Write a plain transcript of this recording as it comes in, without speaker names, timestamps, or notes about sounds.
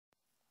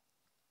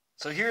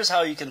So here's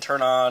how you can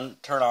turn on,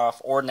 turn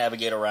off, or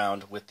navigate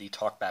around with the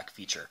Talkback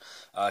feature.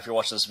 If you're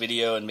watching this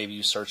video and maybe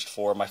you searched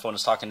for "my phone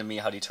is talking to me,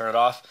 how do you turn it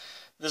off?"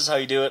 This is how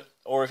you do it.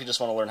 Or if you just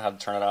want to learn how to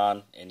turn it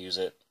on and use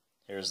it,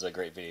 here's the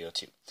great video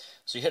too.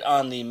 So you hit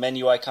on the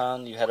menu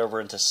icon, you head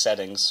over into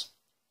settings.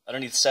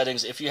 Underneath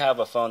settings, if you have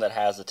a phone that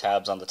has the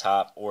tabs on the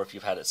top, or if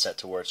you've had it set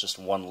to where it's just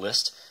one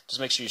list,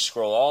 just make sure you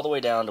scroll all the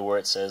way down to where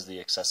it says the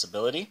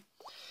accessibility.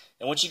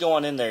 And once you go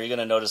on in there, you're going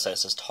to notice that it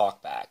says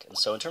Talkback. And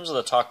so in terms of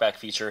the Talkback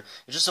feature,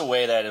 it's just a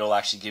way that it'll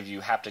actually give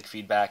you haptic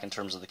feedback in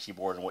terms of the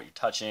keyboard and what you're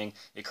touching.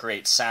 It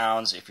creates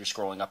sounds if you're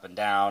scrolling up and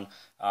down,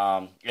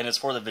 and it's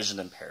for the vision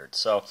impaired.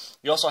 So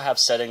you also have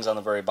settings on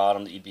the very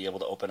bottom that you'd be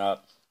able to open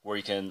up, where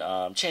you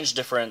can change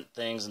different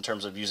things in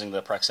terms of using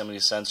the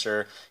proximity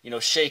sensor,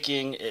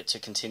 shaking it to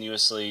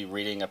continuously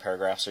reading a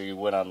paragraph. So you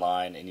went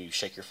online and you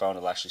shake your phone,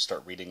 it'll actually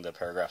start reading the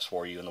paragraphs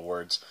for you and the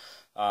words.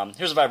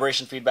 Here's the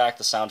vibration feedback,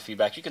 the sound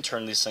feedback. You can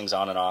turn these things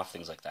on and off,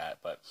 things like that.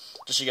 But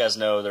just so you guys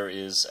know, there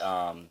is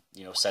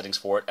settings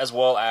for it, as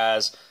well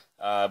as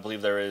I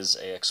believe there is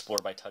a Explore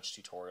by Touch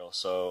tutorial.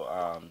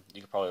 So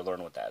you can probably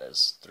learn what that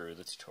is through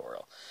the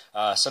tutorial.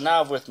 So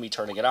now with me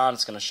turning it on,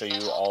 it's going to show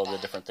you all of the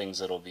different things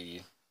it'll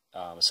be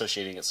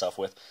associating itself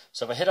with.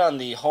 So if I hit on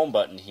the home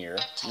button here,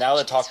 now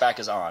that Talkback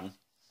is on,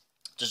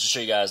 just to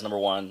show you guys, number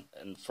one,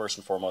 and first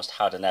and foremost,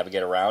 how to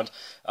navigate around.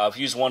 If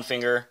you use one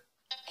finger,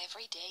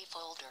 everyday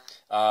folder,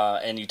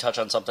 and you touch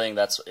on something,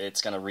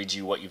 it's going to read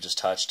you what you've just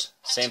touched.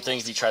 Same thing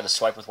if you try to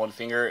swipe with one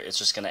finger, it's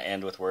just going to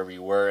end with wherever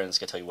you were, and it's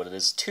going to tell you what it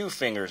is. 2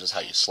 fingers is how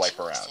you swipe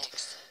around.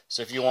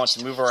 So if you want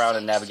to move around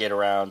and navigate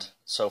around,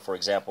 so for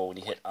example, when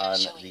you hit on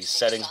the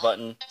settings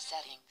button,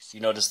 you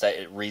notice that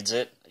it reads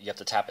it. You have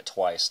to tap it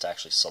twice to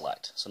actually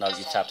select. So now that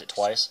you've tapped it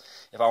twice,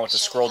 if I want to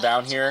scroll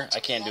down here, I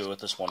can't do it with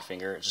this one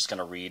finger. It's just going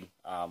to read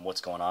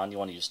what's going on. You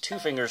want to use 2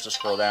 fingers to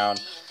scroll down.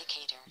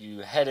 You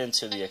head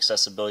into the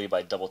accessibility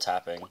by double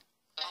tapping.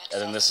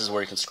 And then this is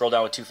where you can scroll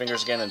down with 2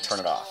 fingers again and turn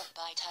it off.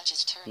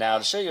 Now,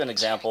 to show you an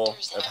example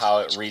of how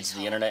it reads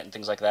the internet and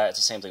things like that, it's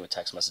the same thing with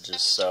text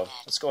messages. So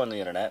let's go on the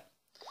internet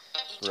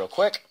real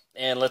quick.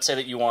 And let's say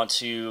that you want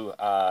to,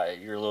 have a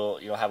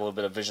little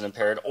bit of vision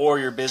impaired, or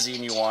you're busy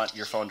and you want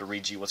your phone to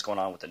read you what's going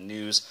on with the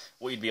news.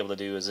 What you'd be able to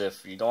do is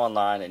if you go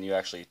online and you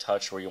actually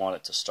touch where you want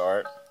it to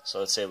start. So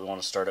let's say we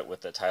want to start it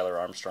with the Tyler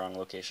Armstrong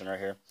location right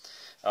here.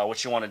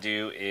 What you want to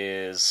do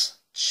is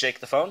shake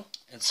the phone.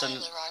 And so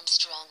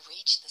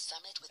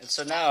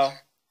now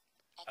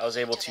I was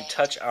able to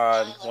touch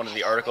on one of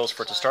the articles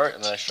for it to start,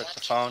 and then I shook the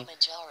phone,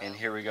 and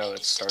here we go.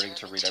 It's starting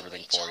to read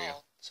everything for you.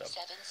 So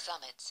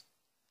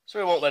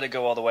we won't let it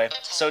go all the way.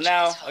 So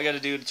now all you got to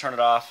do to turn it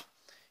off,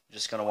 you're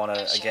just going to want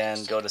to,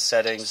 again, go to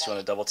settings. You want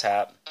to double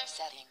tap.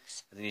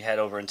 And then you head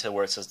over into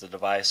where it says the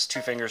device.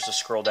 2 fingers to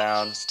scroll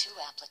down.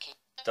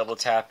 Double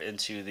tap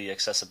into the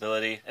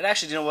accessibility. And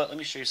actually, you know what? Let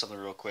me show you something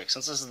real quick.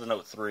 Since this is the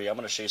Note 3, I'm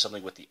going to show you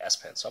something with the S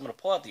Pen. So I'm going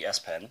to pull out the S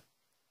Pen.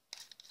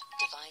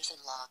 Device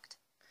unlocked.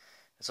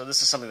 And so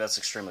this is something that's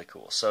extremely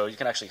cool. So you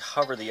can actually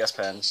hover the S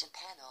Pen.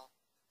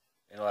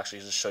 It'll actually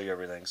just show you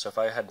everything. So if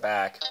I head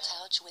back,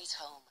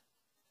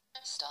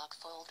 stock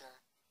folder,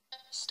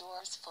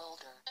 stores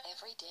folder,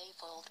 everyday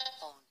folder,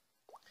 phone,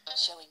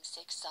 showing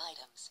 6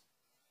 items,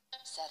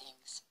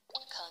 settings,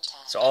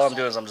 contact. So all I'm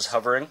doing is I'm just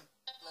hovering.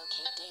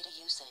 Locate data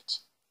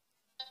usage,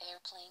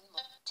 airplane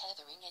mode,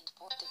 tethering and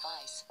port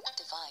device.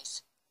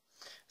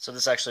 So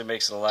this actually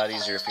makes it a lot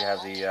easier if you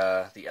have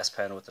the S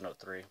Pen with the Note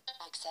 3.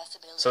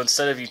 So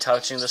instead of you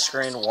touching the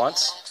screen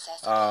once,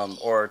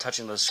 or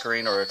touching the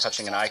screen or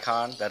touching an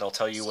icon that'll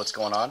tell you what's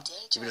going on,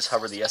 you can just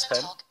hover the S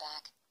Pen.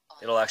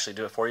 It'll actually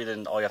do it for you.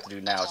 Then all you have to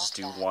do now is just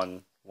do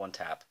one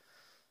tap.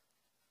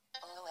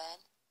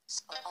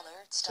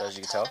 So as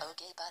you can tell.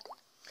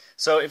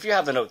 So if you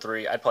have the Note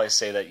 3, I'd probably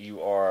say that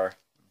you are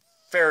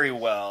very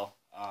well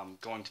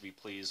going to be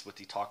pleased with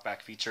the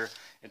Talkback feature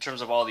in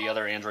terms of all the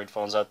other Android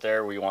phones out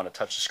there where you want to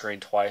touch the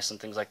screen twice and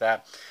things like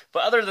that.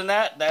 But other than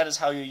that, that is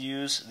how you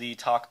use the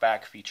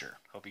Talkback feature.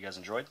 Hope you guys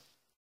enjoyed.